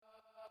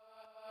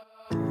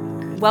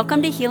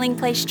Welcome to Healing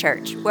Place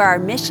Church, where our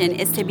mission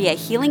is to be a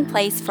healing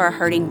place for a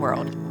hurting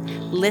world.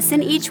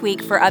 Listen each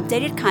week for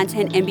updated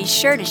content and be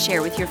sure to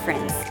share with your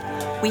friends.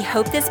 We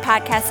hope this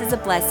podcast is a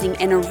blessing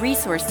and a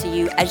resource to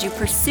you as you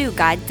pursue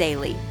God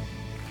daily.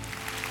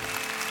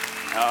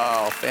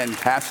 Oh,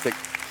 fantastic.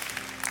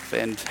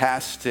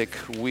 Fantastic.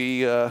 If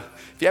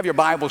you have your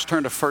Bibles,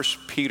 turn to 1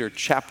 Peter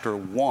chapter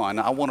 1.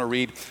 I want to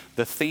read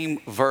the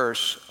theme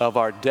verse of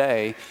our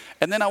day,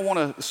 and then I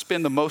want to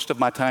spend the most of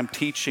my time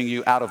teaching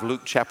you out of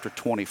Luke chapter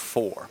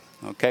 24.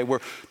 Okay,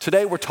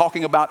 today we're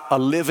talking about a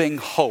living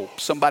hope.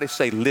 Somebody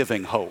say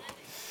living hope.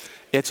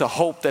 It's a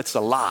hope that's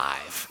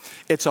alive.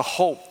 It's a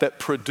hope that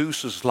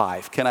produces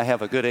life. Can I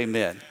have a good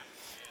amen?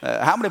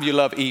 How many of you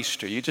love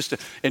Easter? You just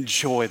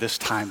enjoy this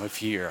time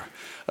of year.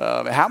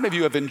 How many of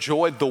you have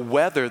enjoyed the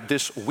weather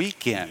this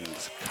weekend?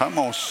 Come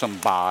on,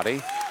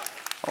 somebody.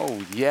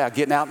 Oh, yeah,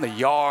 getting out in the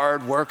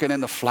yard, working in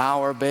the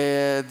flower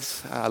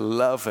beds. I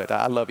love it.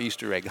 I love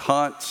Easter egg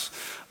hunts.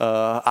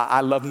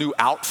 I love new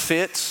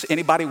outfits.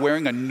 Anybody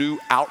wearing a new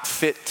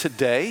outfit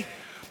today?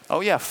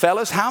 Oh, yeah,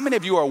 fellas, how many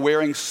of you are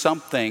wearing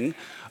something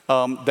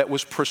that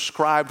was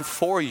prescribed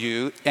for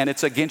you and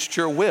it's against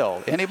your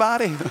will?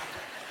 Anybody?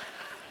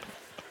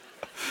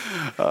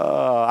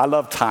 I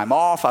love time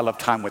off. I love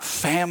time with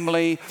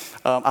family.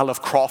 I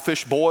love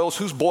crawfish boils.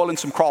 Who's boiling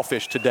some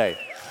crawfish today?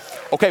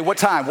 Okay, what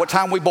time? What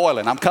time we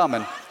boiling? I'm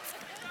coming.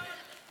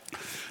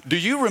 Do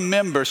you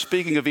remember,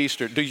 speaking of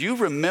Easter, do you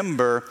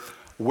remember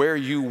where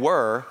you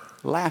were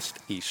last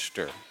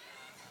Easter?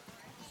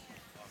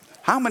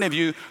 How many of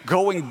you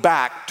going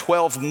back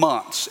 12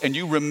 months and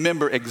you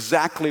remember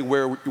exactly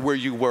where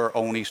you were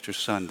on Easter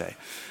Sunday?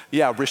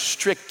 Yeah,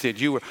 restricted.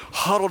 You were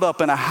huddled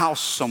up in a house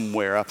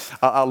somewhere.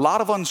 A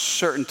lot of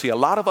uncertainty, a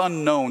lot of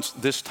unknowns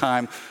this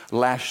time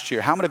last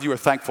year. How many of you are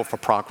thankful for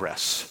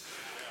progress?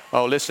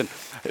 Oh, listen,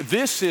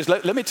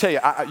 let me tell you,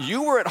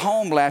 you were at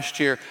home last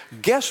year.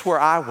 Guess where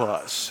I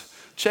was?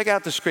 Check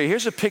out the screen.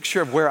 Here's a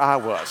picture of where I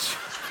was.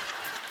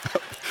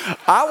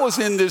 I was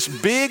in this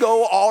big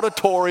old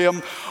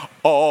auditorium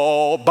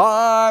all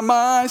by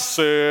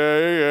myself.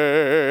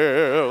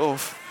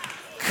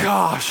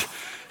 Gosh.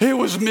 It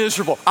was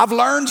miserable. I've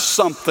learned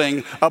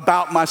something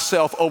about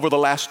myself over the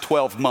last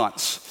 12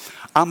 months.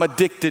 I'm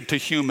addicted to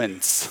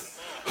humans.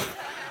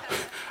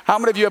 How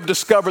many of you have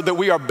discovered that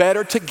we are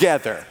better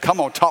together?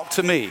 Come on, talk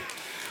to me.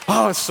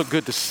 Oh, it's so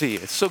good to see you.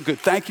 It's so good.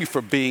 Thank you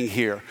for being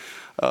here.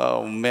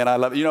 Oh, man, I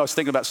love it. You know, I was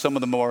thinking about some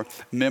of the more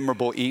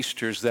memorable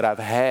Easters that I've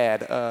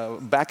had.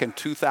 Back in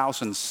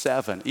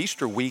 2007,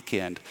 Easter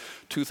weekend,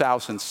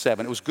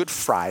 2007. It was Good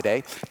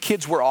Friday.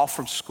 Kids were off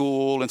from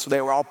school, and so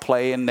they were all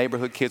playing.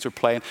 Neighborhood kids were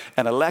playing.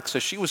 And Alexa,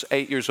 she was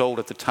 8 years old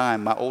at the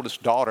time, my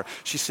oldest daughter.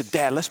 She said,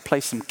 "Dad, let's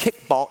play some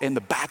kickball in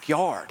the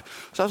backyard."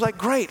 So I was like,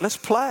 "Great, let's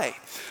play."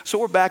 So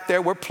we're back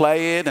there, we're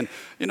playing. And,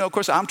 you know, of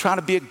course, I'm trying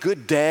to be a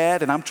good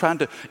dad, and I'm trying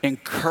to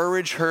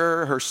encourage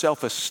her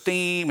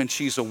self-esteem, and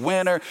she's a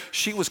winner.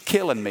 She was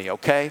killing me,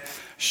 okay?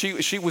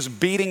 She was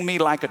beating me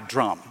like a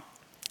drum.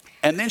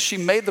 And then she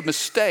made the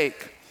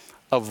mistake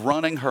of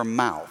running her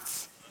mouth.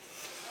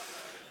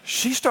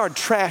 She started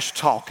trash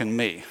talking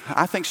me.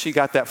 I think she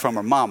got that from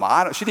her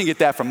mama. She didn't get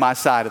that from my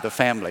side of the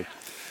family.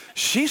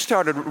 She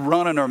started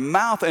running her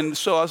mouth, and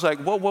so I was like,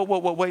 whoa,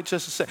 wait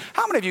just a second.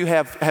 How many of you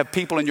have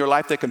people in your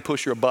life that can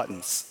push your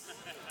buttons?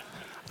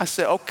 I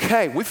said,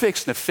 okay, we're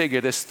fixing to figure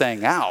this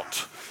thing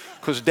out,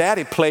 because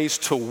Daddy plays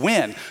to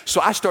win.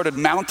 So I started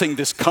mounting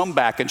this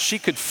comeback, and she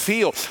could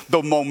feel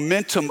the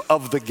momentum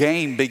of the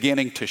game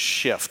beginning to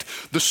shift.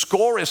 The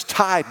score is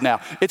tied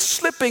now. It's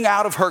slipping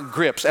out of her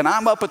grips, and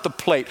I'm up at the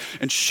plate,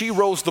 and she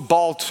rolls the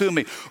ball to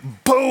me.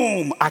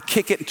 Boom! I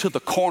kick it into the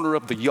corner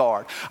of the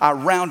yard. I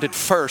rounded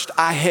first.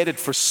 I headed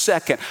for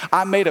second.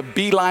 I made a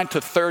beeline to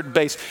third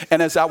base,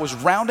 and as I was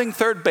rounding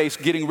third base,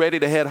 getting ready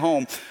to head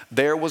home,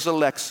 there was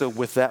Alexa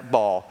with that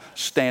ball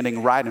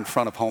standing right in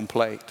front of home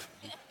plate.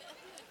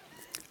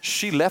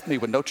 She left me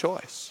with no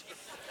choice.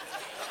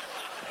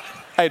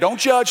 Hey, don't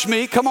judge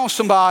me. Come on,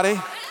 somebody.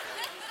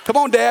 Come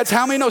on, dads.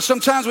 How many know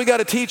sometimes we got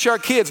to teach our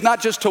kids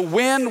not just to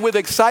win with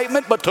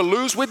excitement, but to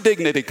lose with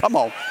dignity? Come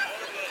on.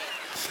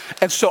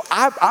 And so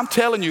I'm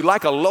telling you,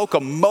 like a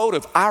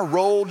locomotive, I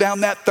rolled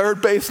down that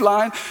third base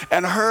line,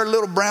 and her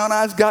little brown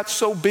eyes got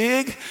so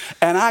big,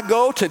 and I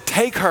go to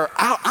take her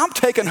out. I'm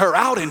taking her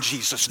out in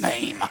Jesus'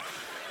 name.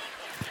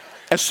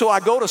 And so I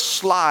go to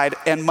slide,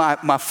 and my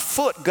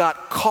foot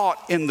got caught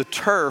in the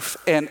turf,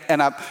 and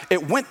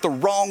it went the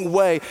wrong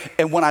way.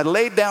 And when I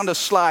laid down to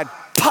slide,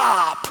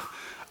 pop,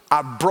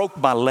 I broke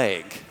my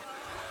leg.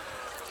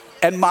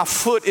 And my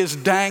foot is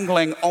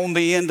dangling on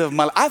the end of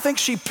my leg. I think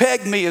she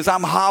pegged me as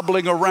I'm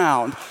hobbling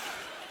around.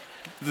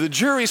 The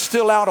jury's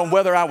still out on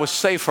whether I was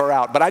safe or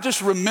out, but I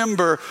just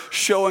remember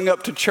showing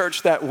up to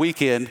church that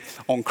weekend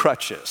on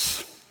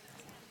crutches.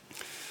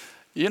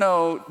 You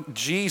know,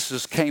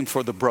 Jesus came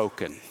for the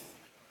broken.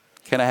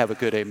 Can I have a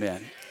good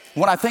amen?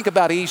 When I think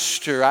about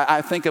Easter,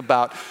 I think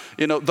about,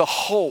 the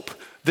hope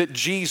that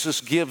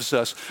Jesus gives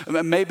us.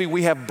 Maybe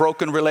we have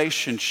broken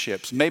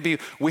relationships. Maybe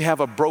we have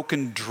a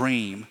broken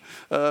dream.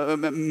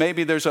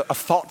 Maybe there's a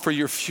thought for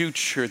your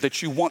future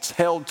that you once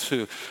held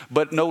to,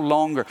 but no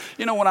longer.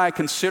 When I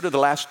consider the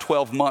last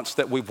 12 months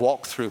that we've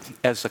walked through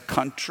as a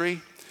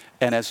country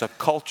and as a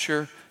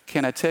culture,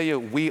 can I tell you,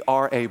 we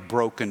are a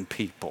broken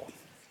people.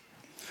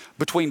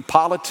 Between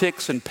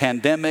politics and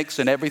pandemics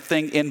and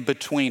everything in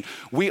between,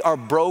 we are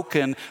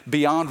broken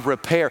beyond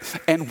repair,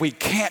 and we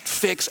can't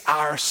fix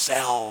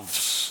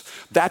ourselves.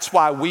 That's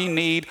why we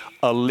need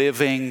a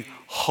living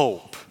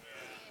hope.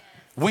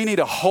 We need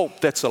a hope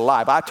that's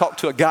alive. I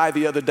talked to a guy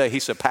the other day. He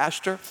said,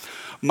 Pastor,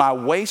 my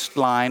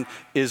waistline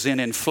is in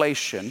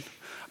inflation,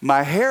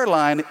 my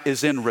hairline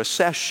is in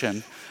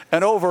recession,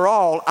 and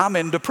overall, I'm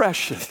in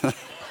depression.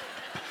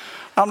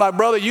 I'm like,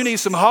 brother, you need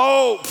some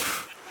hope.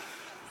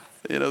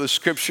 The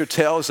scripture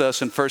tells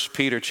us in 1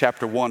 Peter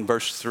chapter 1,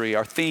 verse 3,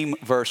 our theme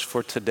verse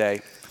for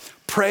today,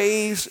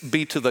 praise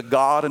be to the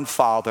God and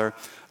Father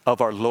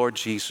of our Lord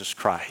Jesus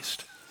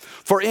Christ.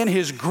 For in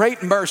his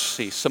great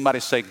mercy, somebody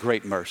say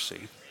great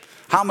mercy.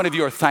 How many of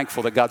you are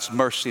thankful that God's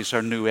mercies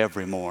are new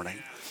every morning?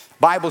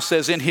 Bible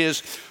says in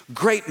his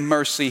great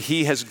mercy,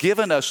 he has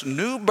given us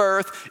new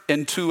birth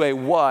into a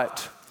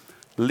what?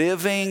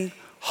 Living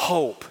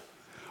hope.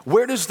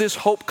 Where does this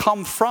hope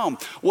come from?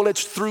 Well,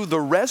 it's through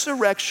the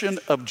resurrection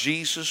of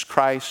Jesus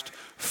Christ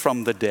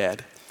from the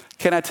dead.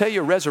 Can I tell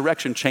you,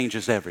 resurrection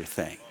changes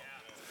everything.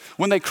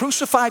 When they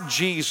crucified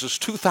Jesus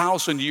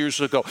 2,000 years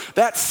ago,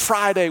 that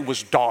Friday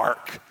was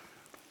dark.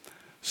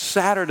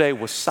 Saturday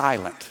was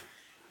silent,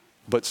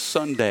 but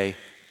Sunday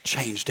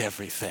changed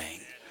everything.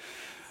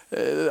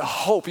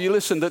 Hope, you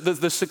listen,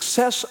 the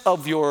success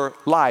of your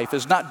life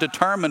is not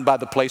determined by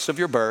the place of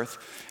your birth.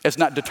 It's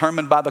not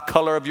determined by the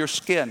color of your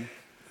skin,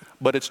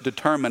 but it's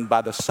determined by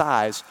the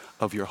size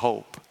of your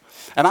hope.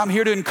 And I'm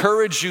here to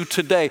encourage you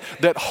today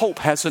that hope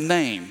has a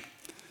name,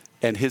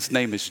 and his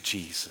name is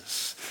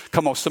Jesus.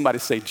 Come on, somebody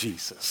say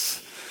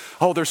Jesus.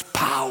 Oh, there's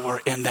power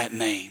in that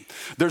name.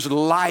 There's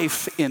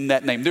life in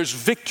that name. There's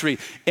victory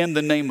in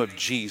the name of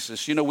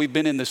Jesus. We've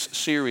been in this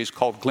series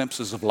called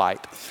Glimpses of Light,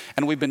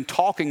 and we've been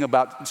talking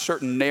about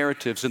certain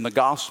narratives in the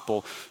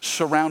gospel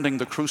surrounding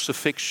the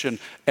crucifixion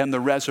and the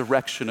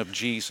resurrection of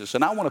Jesus.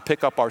 And I want to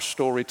pick up our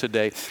story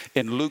today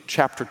in Luke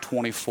chapter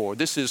 24.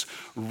 This is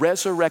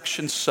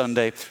Resurrection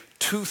Sunday,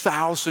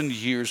 2,000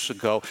 years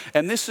ago.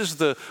 And this is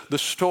the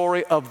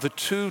story of the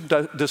two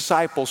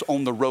disciples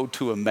on the road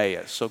to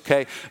Emmaus,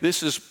 okay?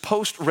 This is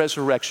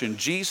post-resurrection.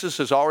 Jesus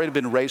has already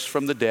been raised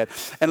from the dead.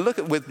 And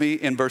look with me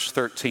in verse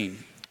 13.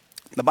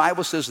 The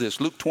Bible says this,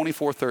 Luke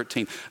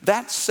 24:13.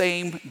 That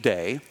same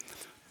day,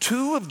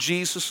 two of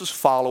Jesus'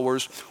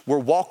 followers were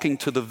walking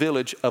to the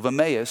village of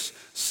Emmaus,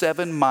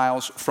 7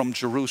 miles from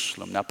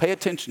Jerusalem. Now pay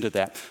attention to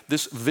that.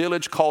 This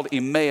village called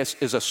Emmaus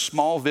is a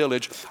small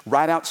village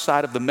right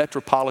outside of the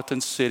metropolitan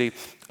city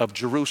of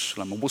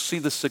Jerusalem. And we'll see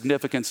the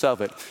significance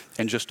of it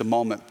in just a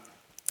moment.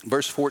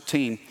 Verse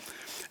 14,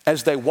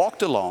 as they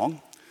walked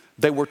along,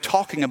 they were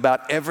talking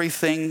about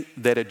everything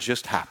that had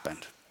just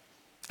happened.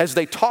 As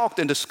they talked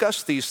and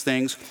discussed these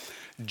things,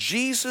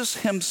 Jesus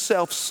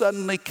himself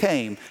suddenly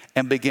came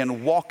and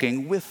began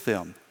walking with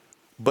them,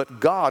 but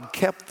God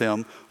kept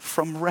them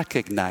from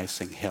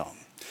recognizing him.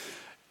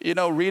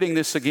 Reading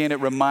this again,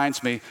 it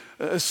reminds me,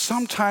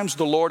 sometimes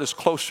the Lord is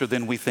closer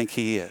than we think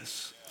he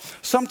is.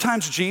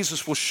 Sometimes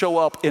Jesus will show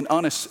up in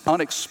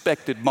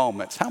unexpected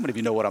moments. How many of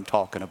you know what I'm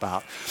talking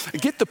about?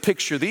 Get the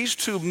picture. These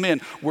two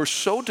men were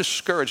so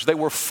discouraged. They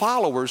were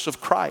followers of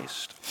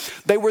Christ.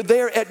 They were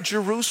there at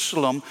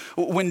Jerusalem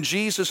when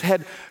Jesus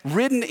had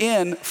ridden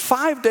in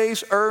 5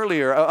 days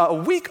earlier, a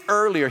week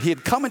earlier. He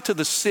had come into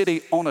the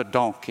city on a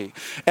donkey,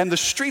 and the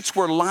streets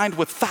were lined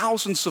with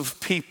thousands of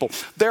people.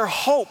 Their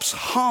hopes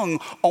hung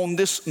on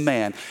this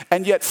man,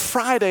 and yet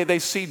Friday they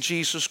see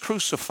Jesus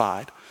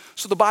crucified.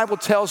 So the Bible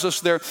tells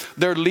us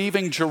they're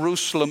leaving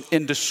Jerusalem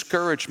in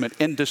discouragement,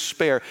 in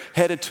despair,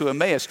 headed to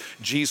Emmaus.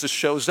 Jesus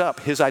shows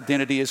up. His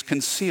identity is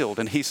concealed.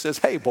 And he says,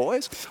 hey,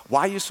 boys,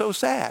 why are you so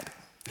sad?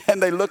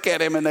 And they look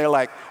at him and they're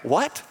like,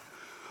 what?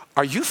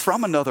 Are you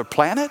from another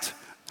planet?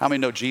 How many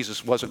know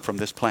Jesus wasn't from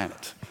this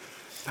planet?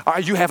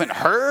 You haven't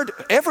heard?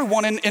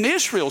 Everyone in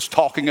Israel's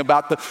talking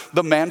about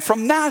the man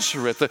from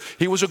Nazareth.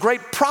 He was a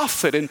great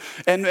prophet,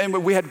 and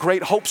we had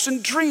great hopes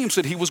and dreams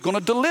that he was going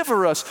to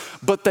deliver us.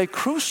 But they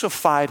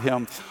crucified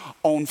him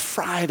on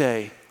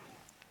Friday.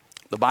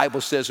 The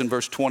Bible says in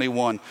verse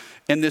 21,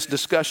 in this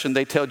discussion,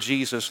 they tell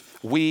Jesus,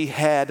 we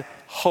had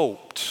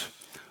hoped.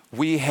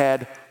 We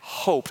had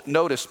hoped.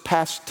 Notice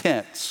past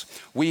tense.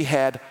 We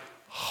had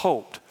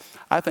hoped.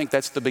 I think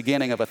that's the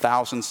beginning of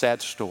 1,000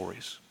 sad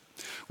stories.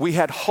 We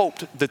had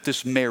hoped that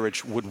this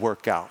marriage would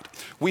work out.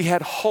 We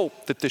had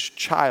hoped that this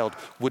child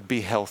would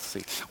be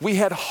healthy. We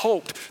had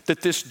hoped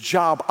that this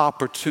job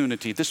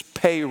opportunity, this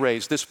pay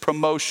raise, this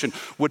promotion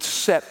would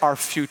set our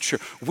future.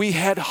 We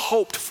had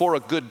hoped for a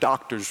good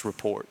doctor's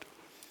report.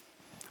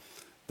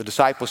 The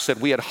disciples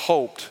said we had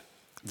hoped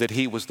that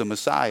he was the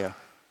Messiah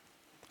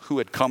who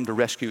had come to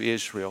rescue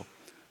Israel.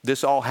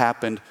 This all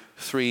happened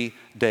 3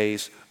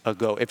 days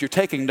ago. If you're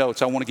taking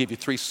notes, I want to give you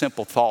 3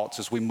 simple thoughts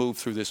as we move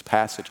through this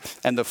passage.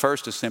 And the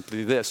first is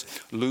simply this: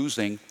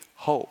 losing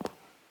hope.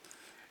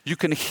 You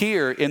can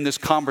hear in this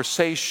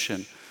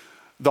conversation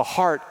the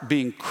heart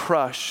being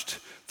crushed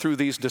through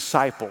these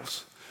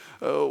disciples.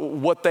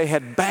 What they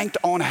had banked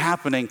on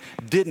happening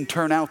didn't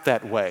turn out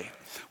that way.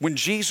 When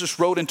Jesus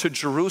rode into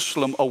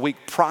Jerusalem a week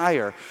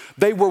prior,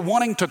 they were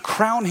wanting to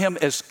crown him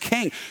as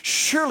king.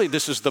 Surely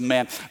this is the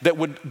man that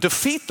would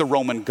defeat the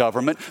Roman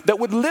government, that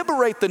would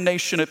liberate the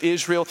nation of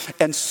Israel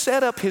and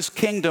set up his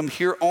kingdom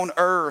here on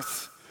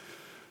earth.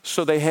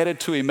 So they headed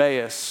to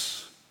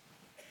Emmaus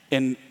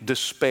in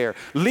despair,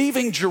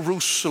 leaving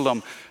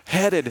Jerusalem,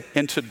 headed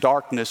into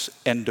darkness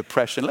and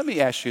depression. Let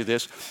me ask you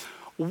this: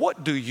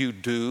 what do you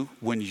do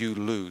when you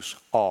lose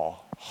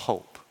all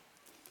hope?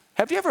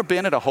 Have you ever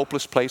been at a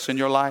hopeless place in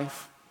your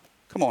life?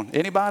 Come on,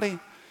 anybody?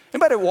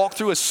 Anybody walk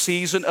through a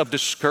season of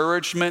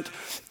discouragement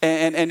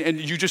and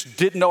you just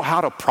didn't know how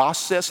to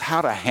process,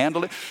 how to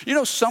handle it? You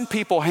know, some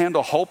people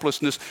handle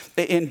hopelessness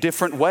in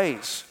different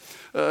ways.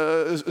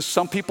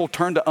 Some people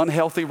turn to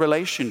unhealthy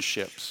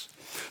relationships.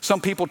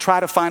 Some people try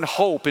to find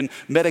hope in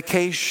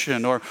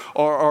medication or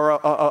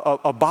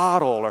a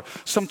bottle. Or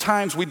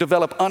sometimes we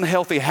develop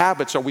unhealthy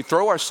habits, or we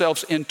throw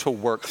ourselves into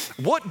work.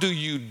 What do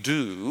you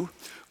do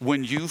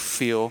when you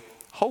feel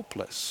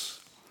hopeless?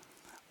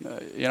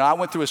 I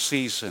went through a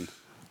season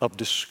of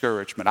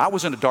discouragement. I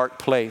was in a dark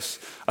place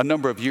a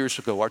number of years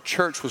ago. Our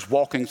church was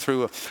walking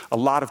through a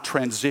lot of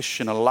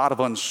transition, a lot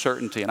of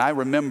uncertainty. And I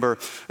remember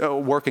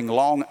working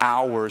long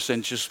hours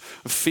and just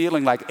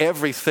feeling like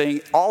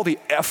everything, all the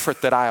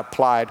effort that I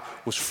applied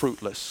was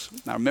fruitless.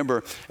 I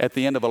remember at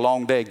the end of a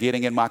long day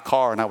getting in my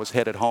car and I was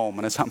headed home.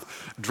 And as I'm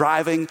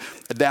driving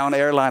down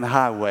Airline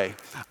Highway,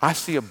 I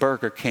see a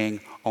Burger King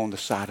on the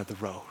side of the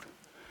road.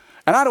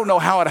 And I don't know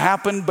how it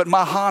happened, but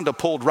my Honda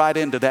pulled right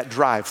into that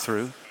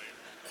drive-through.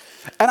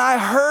 And I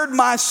heard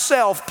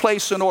myself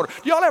place an order.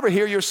 Y'all ever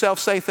hear yourself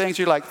say things?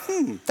 You're like,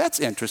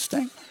 that's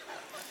interesting.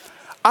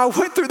 I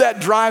went through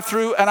that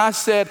drive-through and I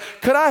said,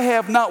 could I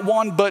have not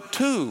 1 but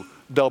 2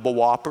 double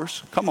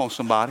Whoppers? Come on,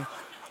 somebody.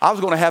 I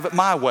was going to have it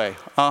my way.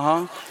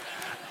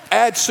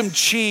 Add some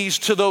cheese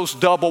to those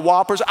double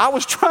Whoppers. I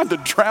was trying to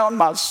drown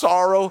my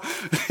sorrow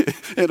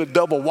in a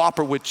double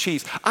Whopper with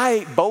cheese. I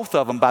ate both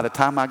of them by the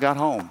time I got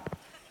home.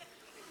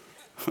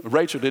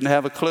 Rachel didn't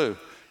have a clue.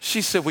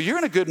 She said, well, you're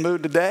in a good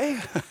mood today.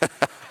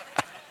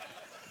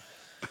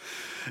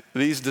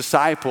 These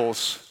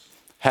disciples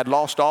had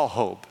lost all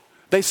hope.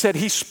 They said,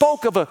 he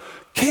spoke of a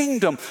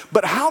kingdom,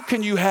 but how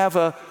can you have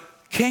a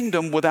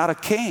kingdom without a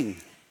king?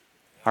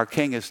 Our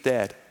king is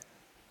dead.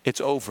 It's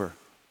over.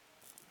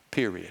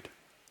 Period.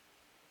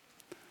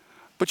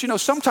 But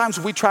sometimes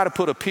we try to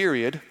put a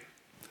period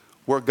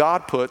where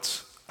God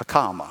puts a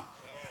comma.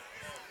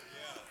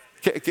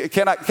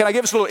 Can I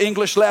give us a little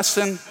English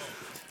lesson?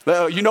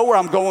 You know where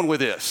I'm going with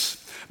this.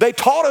 They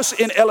taught us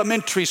in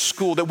elementary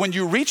school that when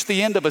you reach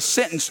the end of a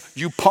sentence,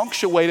 you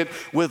punctuate it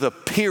with a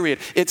period.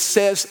 It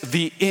says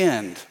the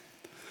end.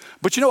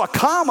 But a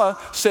comma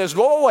says,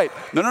 whoa, wait,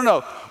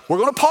 no. We're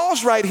going to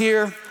pause right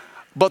here,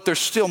 but there's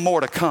still more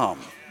to come.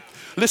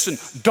 Listen,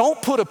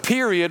 don't put a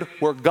period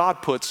where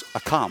God puts a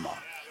comma.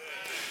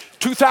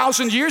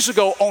 2,000 years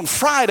ago on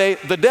Friday,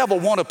 the devil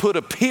wanted to put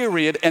a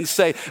period and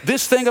say,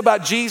 this thing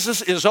about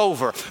Jesus is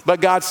over. But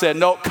God said,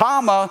 no,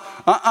 comma,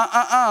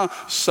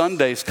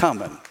 Sunday's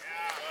coming.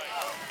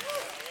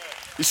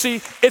 You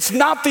see, it's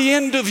not the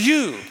end of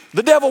you.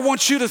 The devil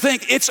wants you to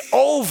think it's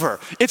over.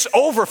 It's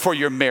over for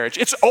your marriage.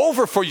 It's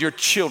over for your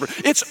children.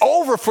 It's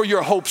over for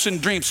your hopes and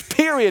dreams,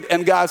 period.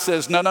 And God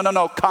says,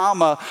 no,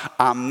 comma,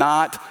 I'm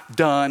not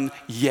done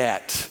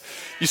yet.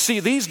 You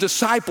see, these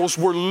disciples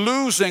were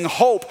losing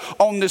hope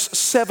on this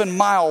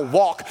 7-mile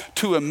walk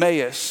to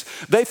Emmaus.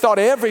 They thought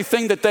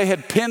everything that they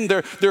had pinned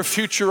their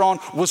future on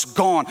was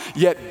gone,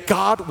 yet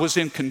God was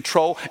in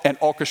control and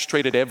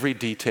orchestrated every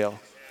detail.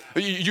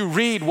 You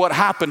read what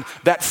happened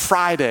that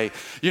Friday.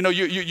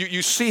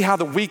 You see how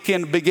the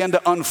weekend began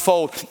to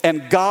unfold,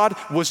 and God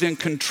was in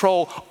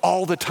control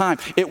all the time.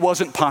 It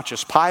wasn't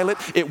Pontius Pilate.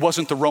 It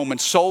wasn't the Roman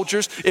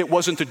soldiers. It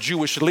wasn't the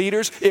Jewish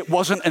leaders. It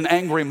wasn't an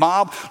angry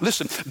mob.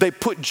 Listen, they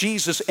put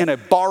Jesus in a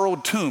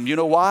borrowed tomb. You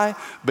know why?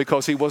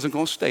 Because he wasn't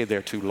going to stay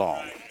there too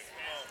long.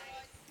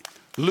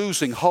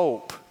 Losing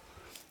hope.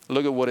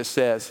 Look at what it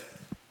says.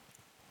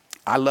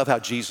 I love how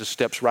Jesus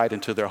steps right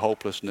into their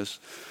hopelessness.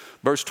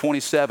 Verse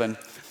 27,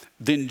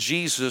 then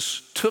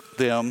Jesus took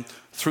them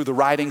through the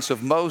writings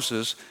of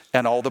Moses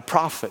and all the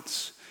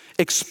prophets,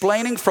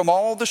 explaining from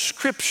all the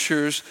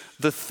scriptures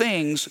the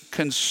things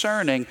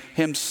concerning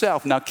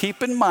himself. Now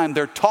keep in mind,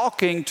 they're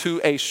talking to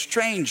a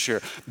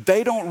stranger.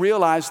 They don't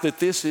realize that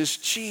this is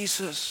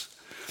Jesus.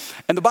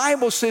 And the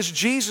Bible says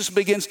Jesus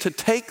begins to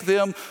take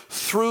them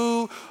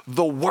through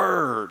the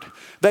word.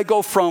 They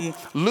go from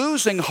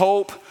losing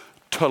hope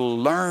to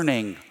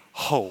learning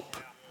hope.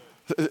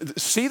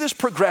 See this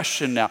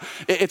progression now.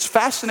 It's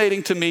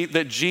fascinating to me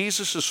that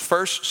Jesus'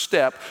 first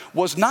step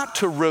was not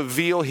to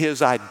reveal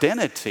his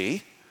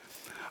identity,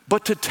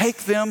 but to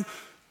take them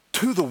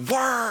to the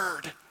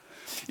Word.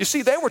 You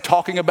see, they were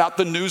talking about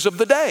the news of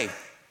the day.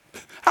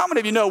 How many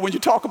of you know when you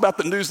talk about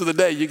the news of the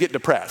day, you get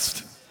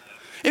depressed?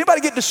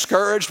 Anybody get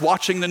discouraged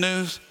watching the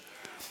news?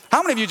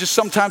 How many of you just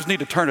sometimes need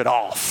to turn it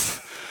off?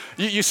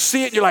 You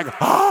see it and you're like,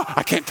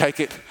 I can't take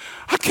it.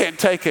 I can't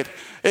take it.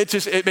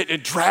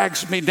 It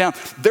drags me down.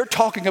 They're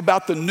talking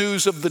about the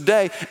news of the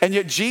day, and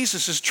yet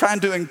Jesus is trying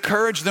to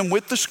encourage them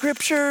with the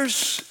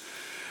scriptures.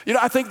 You know,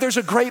 I think there's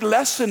a great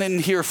lesson in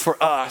here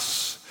for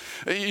us.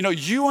 You know,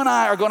 you and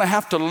I are going to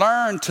have to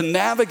learn to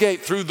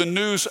navigate through the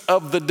news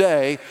of the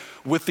day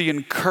with the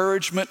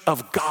encouragement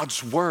of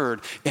God's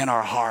word in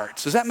our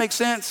hearts. Does that make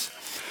sense?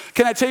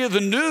 Can I tell you, the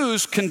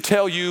news can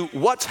tell you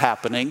what's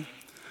happening,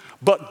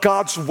 but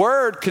God's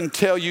word can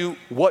tell you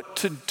what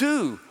to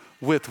do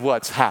with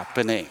what's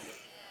happening.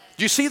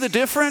 Do you see the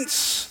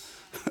difference?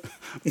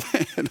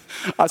 Man,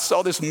 I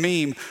saw this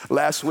meme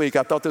last week.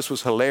 I thought this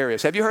was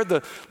hilarious. Have you heard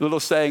the little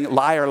saying,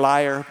 liar,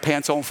 liar,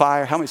 pants on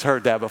fire? How many's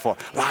heard that before?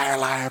 Liar,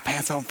 liar,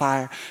 pants on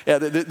fire. Yeah,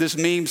 this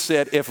meme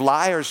said, if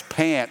liar's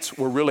pants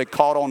were really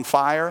caught on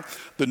fire,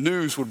 the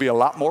news would be a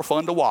lot more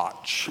fun to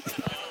watch.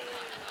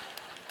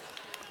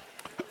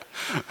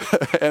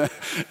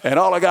 and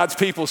all of God's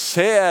people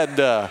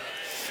said,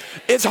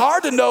 it's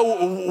hard to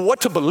know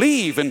what to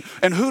believe and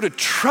who to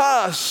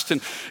trust.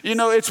 And, you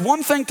know, it's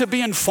one thing to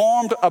be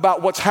informed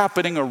about what's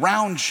happening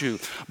around you,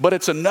 but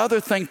it's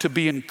another thing to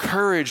be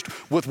encouraged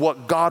with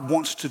what God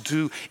wants to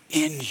do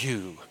in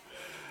you.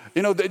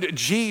 You know,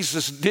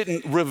 Jesus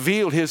didn't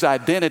reveal his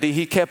identity.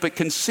 He kept it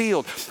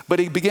concealed. But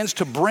he begins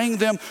to bring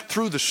them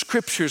through the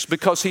scriptures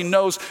because he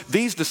knows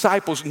these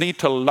disciples need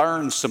to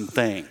learn some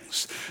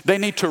things. They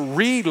need to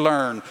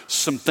relearn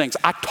some things.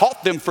 I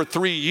taught them for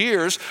 3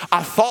 years.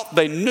 I thought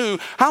they knew.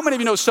 How many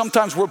of you know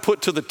sometimes we're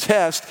put to the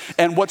test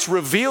and what's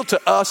revealed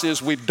to us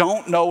is we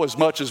don't know as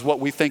much as what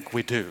we think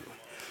we do?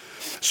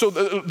 So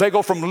they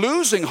go from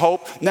losing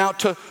hope now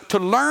to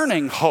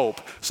learning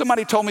hope.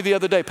 Somebody told me the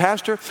other day,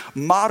 Pastor,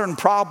 modern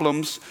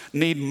problems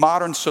need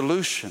modern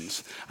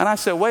solutions. And I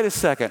said, wait a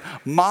second.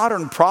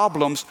 Modern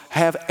problems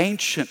have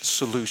ancient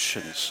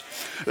solutions.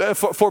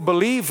 For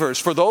believers,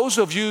 for those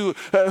of you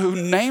who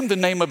name the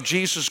name of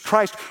Jesus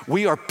Christ,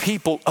 we are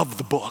people of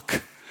the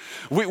book.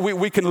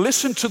 We can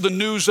listen to the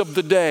news of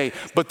the day,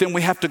 but then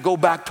we have to go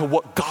back to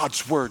what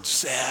God's word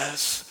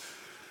says.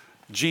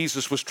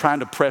 Jesus was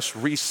trying to press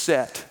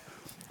reset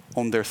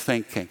on their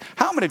thinking.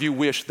 How many of you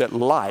wish that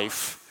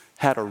life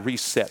had a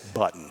reset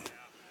button?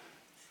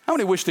 How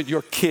many wish that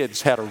your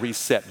kids had a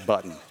reset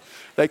button?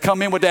 They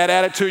come in with that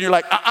attitude and you're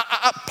like,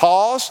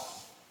 pause,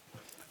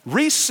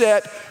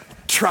 reset,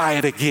 try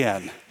it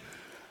again.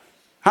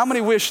 How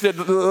many wish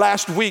that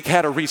last week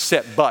had a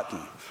reset button?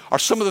 Or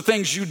some of the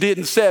things you did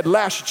and said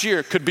last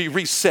year could be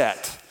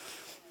reset?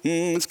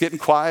 It's getting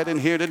quiet in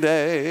here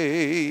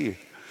today.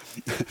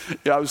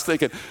 I was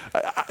thinking,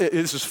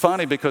 this is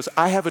funny because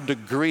I have a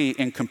degree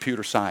in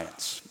computer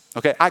science.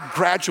 Okay, I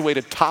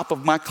graduated top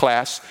of my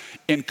class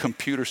in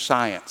computer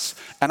science,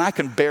 and I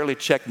can barely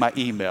check my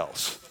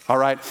emails. All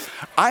right,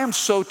 I am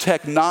so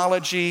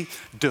technology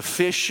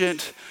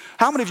deficient.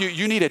 How many of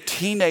you need a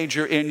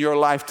teenager in your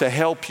life to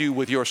help you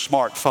with your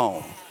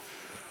smartphone?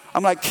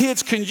 I'm like,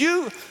 kids, can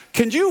you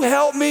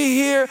help me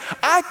here?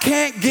 I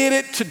can't get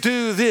it to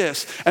do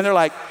this. And they're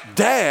like,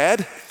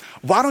 Dad,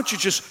 why don't you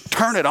just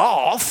turn it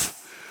off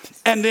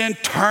and then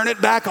turn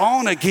it back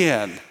on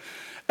again?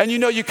 And you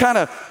know, you kind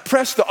of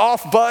press the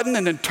off button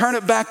and then turn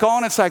it back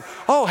on. It's like,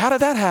 oh, how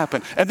did that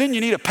happen? And then you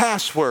need a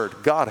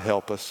password. God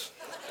help us.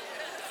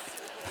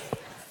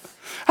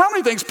 How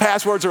many thinks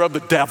passwords are of the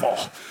devil?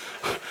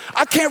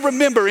 I can't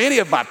remember any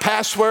of my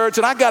passwords,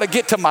 and I got to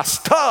get to my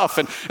stuff.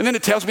 And then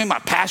it tells me my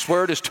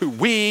password is too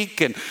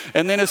weak. And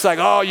then it's like,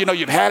 oh, you know,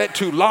 you've had it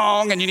too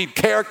long, and you need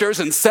characters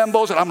and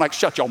symbols. And I'm like,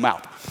 shut your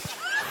mouth.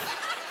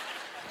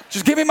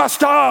 Just give me my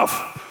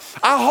stuff.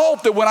 I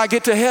hope that when I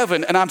get to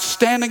heaven and I'm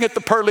standing at the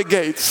pearly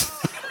gates,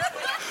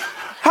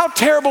 how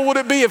terrible would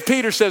it be if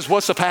Peter says,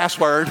 what's the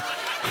password?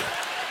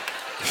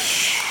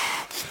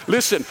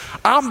 Listen,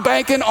 I'm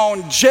banking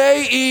on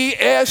Jesus.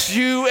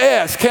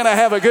 Can I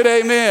have a good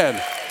amen?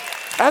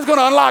 That's going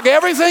to unlock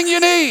everything you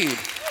need.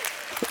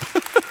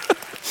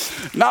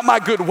 Not my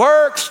good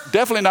works,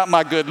 definitely not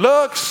my good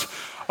looks.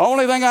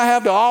 Only thing I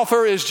have to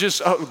offer is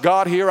just, oh,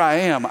 God, here I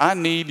am. I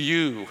need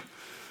you.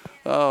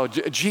 Oh,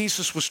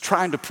 Jesus was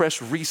trying to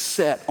press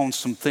reset on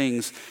some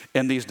things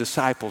in these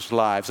disciples'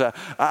 lives.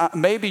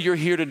 Maybe you're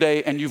here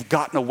today and you've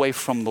gotten away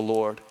from the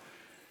Lord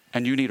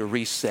and you need a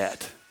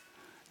reset.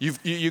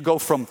 You go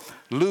from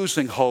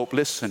losing hope.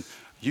 Listen,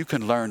 you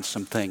can learn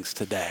some things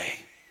today.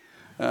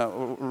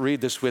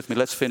 Read this with me.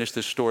 Let's finish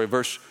this story.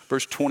 Verse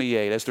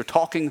 28. As they're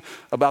talking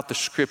about the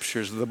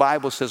scriptures, the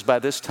Bible says by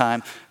this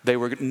time they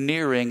were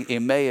nearing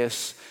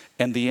Emmaus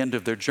and the end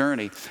of their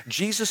journey.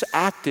 Jesus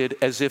acted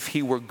as if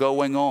he were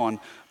going on,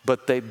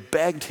 but they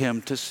begged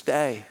him to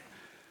stay.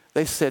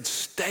 They said,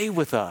 stay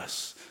with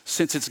us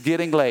since it's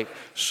getting late.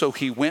 So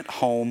he went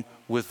home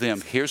with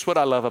them. Here's what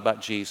I love about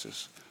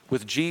Jesus.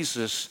 With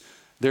Jesus,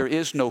 there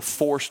is no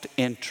forced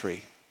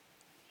entry.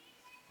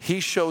 He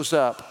shows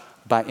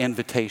up by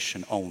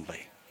invitation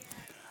only.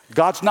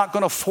 God's not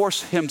going to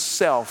force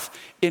himself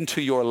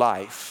into your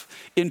life,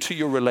 into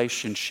your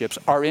relationships,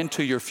 or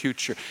into your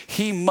future.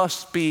 He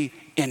must be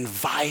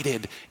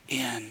invited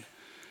in.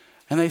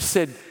 And they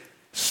said,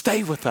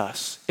 stay with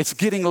us. It's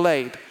getting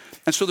late.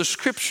 And so the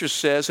scripture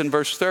says in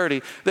verse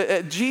 30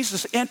 that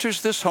Jesus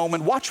enters this home,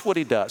 and watch what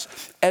he does.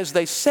 As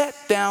they sat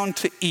down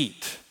to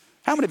eat.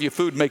 How many of you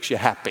food makes you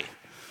happy?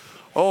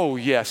 Oh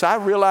yes, I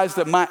realize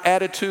that my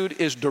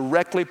attitude is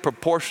directly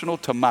proportional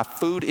to my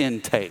food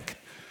intake.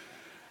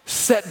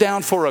 Sat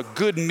down for a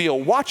good meal.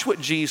 Watch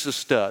what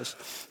Jesus does.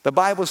 The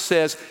Bible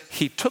says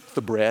he took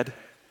the bread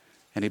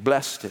and he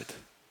blessed it.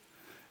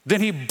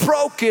 Then he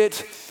broke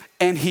it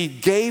and he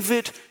gave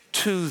it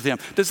to them.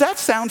 Does that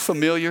sound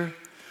familiar?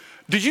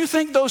 Do you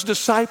think those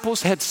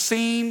disciples had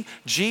seen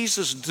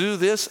Jesus do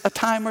this a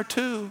time or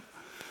two?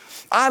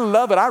 I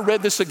love it. I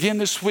read this again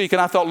this week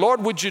and I thought,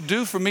 Lord, would you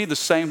do for me the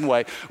same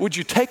way? Would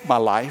you take my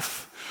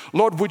life?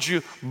 Lord, would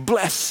you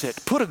bless it?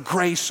 Put a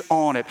grace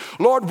on it.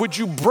 Lord, would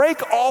you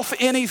break off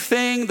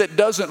anything that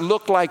doesn't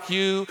look like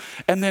you?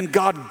 And then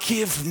God,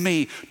 give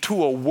me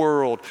to a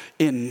world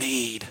in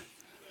need.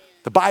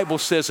 The Bible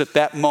says at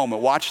that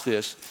moment, watch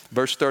this,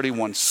 verse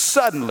 31,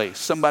 suddenly,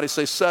 somebody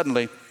say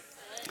suddenly.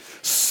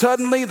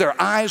 Suddenly their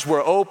eyes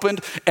were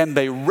opened and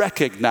they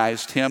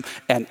recognized him.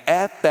 And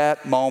at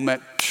that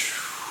moment,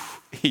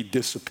 he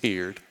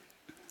disappeared.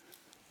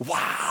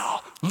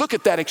 Wow. Look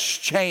at that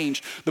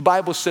exchange. The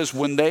Bible says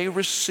when they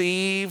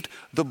received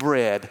the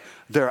bread,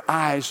 their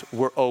eyes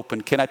were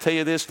open. Can I tell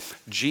you this?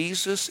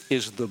 Jesus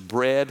is the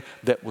bread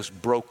that was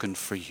broken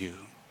for you.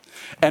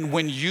 And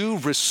when you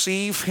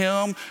receive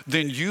him,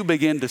 then you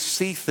begin to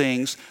see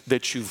things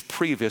that you've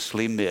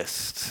previously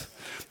missed.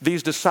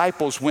 These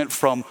disciples went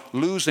from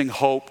losing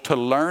hope to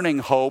learning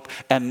hope,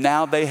 and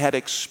now they had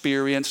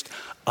experienced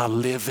a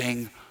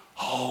living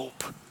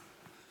hope.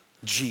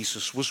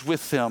 Jesus was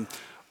with them.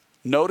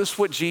 Notice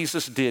what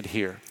Jesus did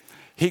here.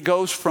 He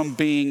goes from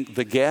being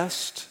the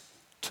guest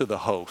to the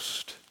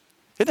host.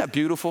 Isn't that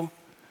beautiful?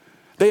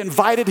 They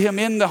invited him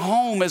in the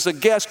home as a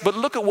guest, but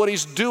look at what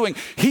he's doing.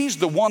 He's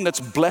the one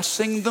that's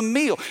blessing the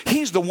meal.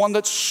 He's the one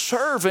that's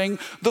serving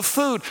the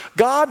food.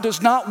 God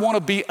does not want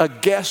to be a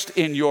guest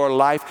in your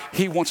life.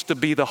 He wants to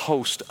be the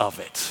host of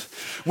it.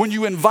 When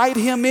you invite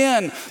him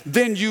in,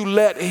 then you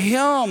let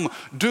him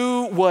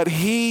do what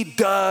he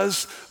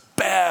does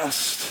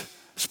best.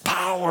 It's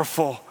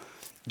powerful.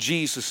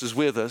 Jesus is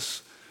with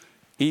us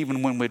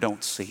even when we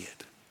don't see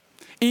it.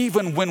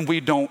 Even when we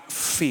don't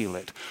feel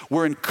it.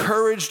 We're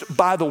encouraged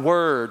by the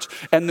words,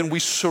 and then we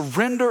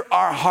surrender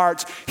our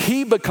hearts.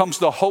 He becomes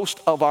the host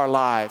of our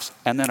lives,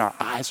 and then our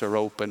eyes are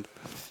opened.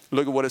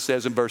 Look at what it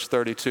says in verse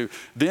 32.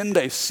 Then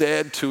they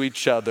said to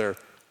each other,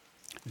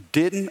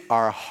 didn't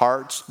our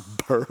hearts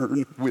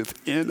burn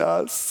within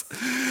us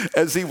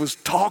as he was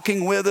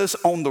talking with us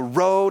on the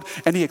road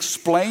and he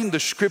explained the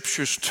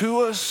scriptures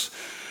to us?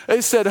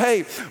 They said,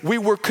 hey, we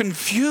were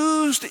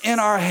confused in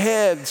our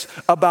heads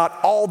about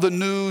all the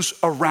news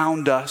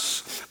around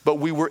us, but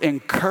we were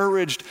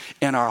encouraged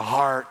in our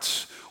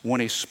hearts when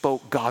he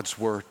spoke God's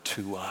word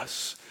to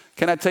us.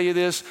 Can I tell you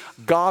this?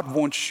 God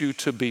wants you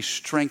to be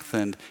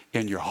strengthened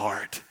in your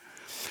heart.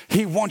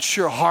 He wants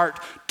your heart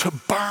to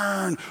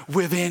burn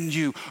within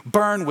you,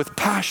 burn with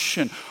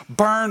passion,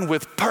 burn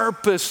with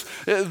purpose.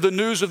 The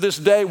news of this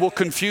day will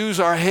confuse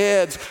our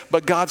heads,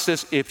 but God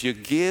says, if you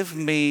give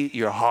me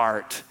your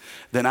heart,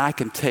 then I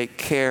can take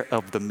care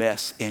of the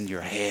mess in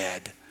your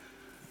head.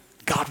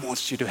 God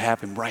wants you to have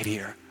him right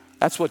here.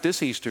 That's what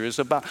this Easter is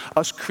about,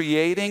 us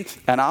creating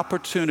an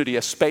opportunity,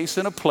 a space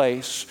and a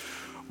place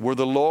where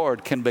the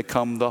Lord can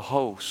become the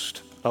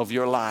host of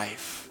your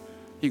life.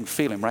 You can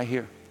feel him right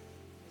here.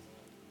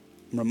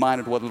 I'm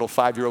reminded of what a little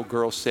 5-year-old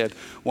girl said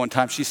one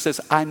time. She says,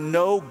 I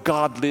know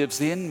God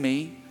lives in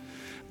me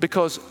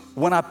because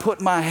when I put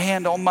my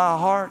hand on my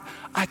heart,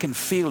 I can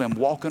feel him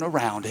walking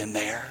around in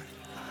there.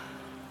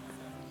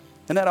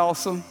 Isn't that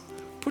awesome?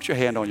 Put your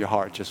hand on your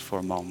heart just for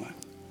a moment.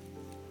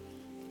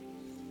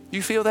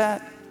 You feel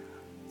that?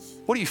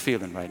 What are you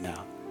feeling right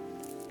now?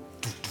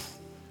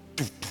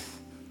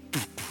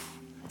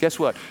 Guess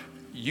what?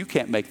 You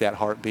can't make that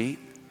heart beat.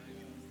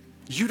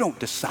 You don't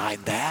decide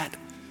that.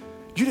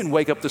 You didn't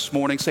wake up this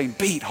morning saying,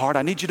 beat, heart,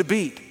 I need you to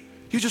beat.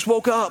 You just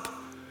woke up.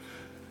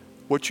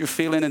 What you're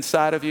feeling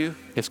inside of you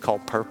is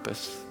called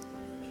purpose.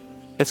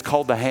 It's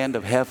called the hand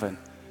of heaven.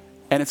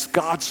 And it's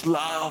God's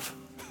love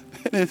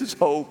and his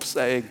hope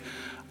saying,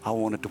 I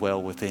want to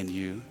dwell within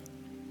you.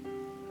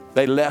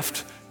 They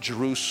left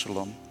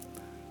Jerusalem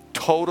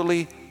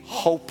totally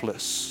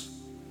hopeless.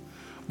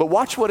 But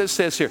watch what it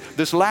says here.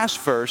 This last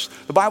verse,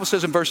 the Bible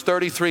says in verse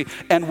 33,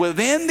 and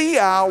within the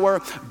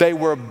hour they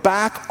were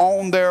back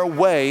on their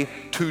way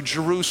to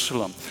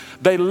Jerusalem.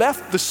 They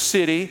left the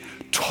city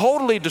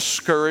totally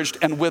discouraged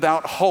and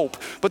without hope.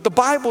 But the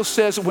Bible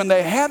says when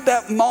they had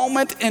that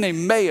moment in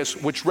Emmaus,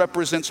 which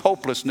represents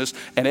hopelessness,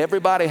 and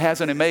everybody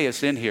has an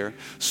Emmaus in here.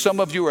 Some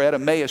of you are at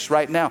Emmaus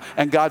right now,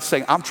 and God's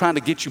saying, I'm trying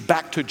to get you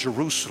back to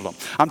Jerusalem.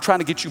 I'm trying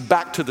to get you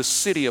back to the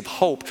city of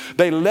hope.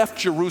 They left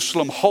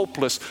Jerusalem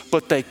hopeless,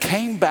 but they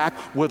came back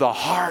with a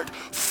heart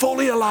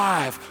fully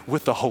alive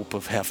with the hope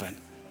of heaven.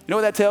 You know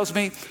what that tells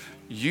me?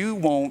 You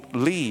won't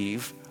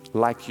leave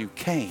like you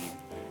came,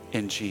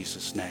 in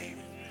Jesus' name.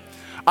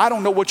 I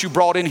don't know what you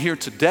brought in here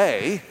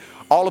today,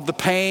 all of the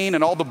pain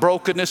and all the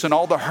brokenness and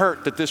all the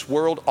hurt that this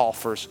world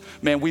offers.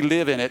 Man, we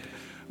live in it.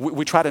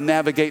 We try to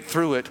navigate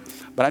through it.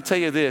 But I tell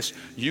you this,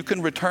 you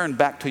can return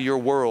back to your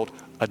world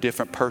a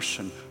different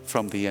person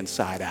from the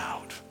inside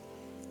out.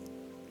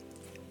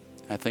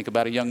 I think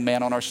about a young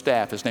man on our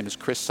staff. His name is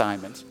Chris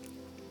Simons.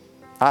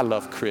 I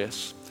love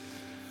Chris.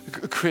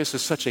 Chris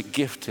is such a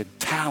gifted,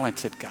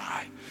 talented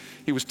guy.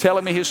 He was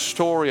telling me his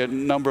story a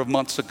number of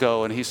months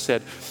ago, and he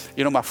said,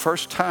 you know, my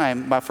first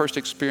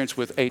experience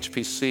with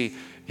HPC,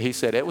 he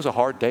said, it was a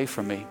hard day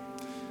for me.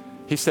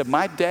 He said,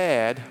 my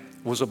dad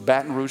was a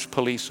Baton Rouge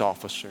police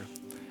officer,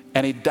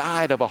 and he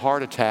died of a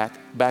heart attack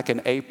back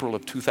in April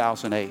of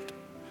 2008.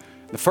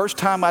 The first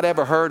time I'd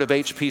ever heard of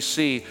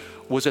HPC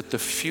was at the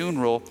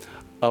funeral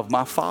of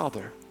my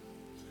father.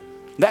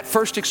 That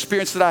first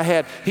experience that I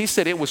had, he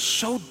said it was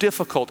so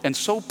difficult and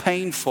so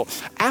painful.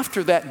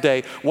 After that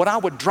day, when I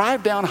would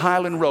drive down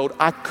Highland Road,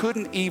 I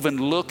couldn't even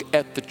look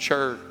at the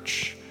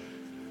church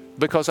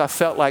because I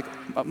felt like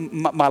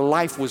my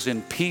life was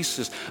in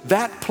pieces.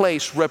 That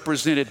place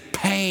represented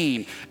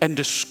pain and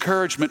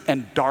discouragement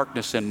and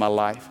darkness in my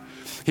life.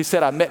 He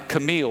said, I met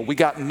Camille, we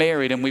got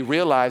married, and we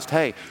realized,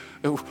 hey,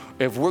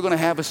 if we're going to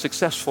have a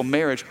successful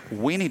marriage,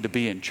 we need to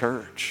be in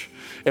church.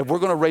 If we're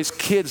going to raise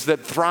kids that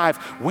thrive,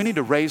 we need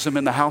to raise them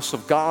in the house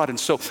of God. And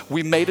so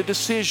we made a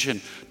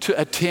decision to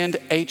attend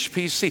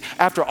HPC.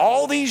 After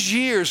all these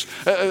years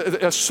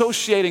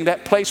associating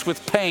that place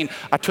with pain,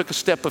 I took a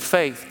step of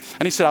faith.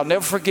 And he said, I'll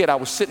never forget, I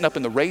was sitting up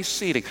in the raised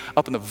seating,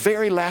 up in the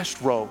very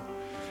last row.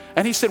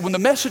 And he said, when the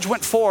message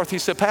went forth, he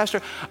said,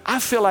 Pastor, I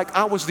feel like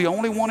I was the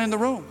only one in the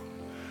room,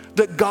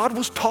 that God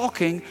was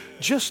talking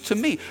just to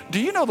me. Do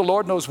you know the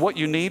Lord knows what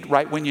you need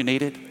right when you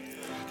need it?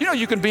 You know,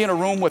 you can be in a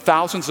room with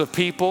thousands of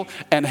people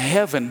and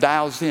heaven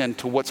dials in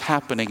to what's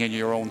happening in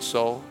your own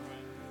soul.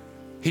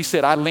 He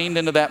said, I leaned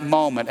into that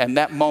moment, and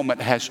that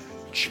moment has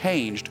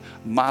changed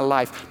my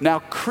life. Now,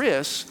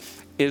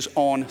 Chris is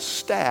on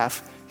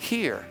staff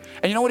here.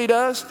 And you know what he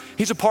does?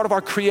 He's a part of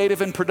our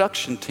creative and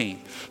production team.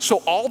 So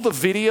all the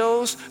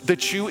videos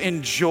that you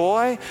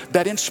enjoy,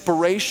 that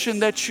inspiration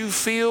that you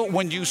feel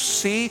when you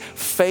see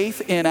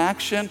faith in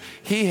action,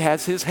 he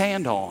has his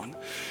hand on.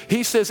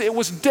 He says, it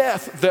was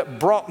death that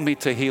brought me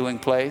to Healing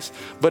Place,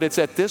 but it's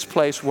at this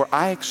place where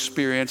I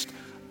experienced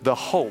the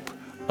hope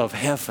of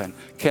heaven.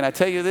 Can I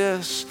tell you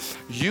this?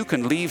 You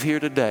can leave here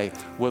today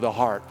with a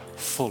heart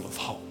full of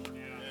hope.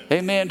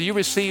 Amen. Do you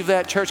receive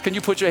that, church? Can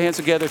you put your hands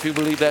together if you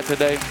believe that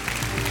today?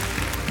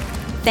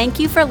 Thank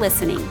you for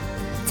listening.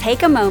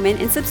 Take a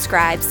moment and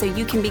subscribe so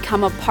you can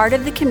become a part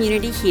of the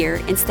community here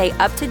and stay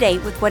up to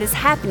date with what is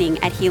happening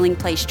at Healing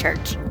Place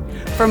Church.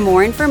 For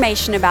more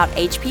information about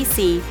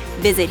HPC,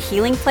 visit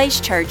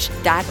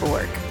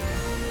healingplacechurch.org.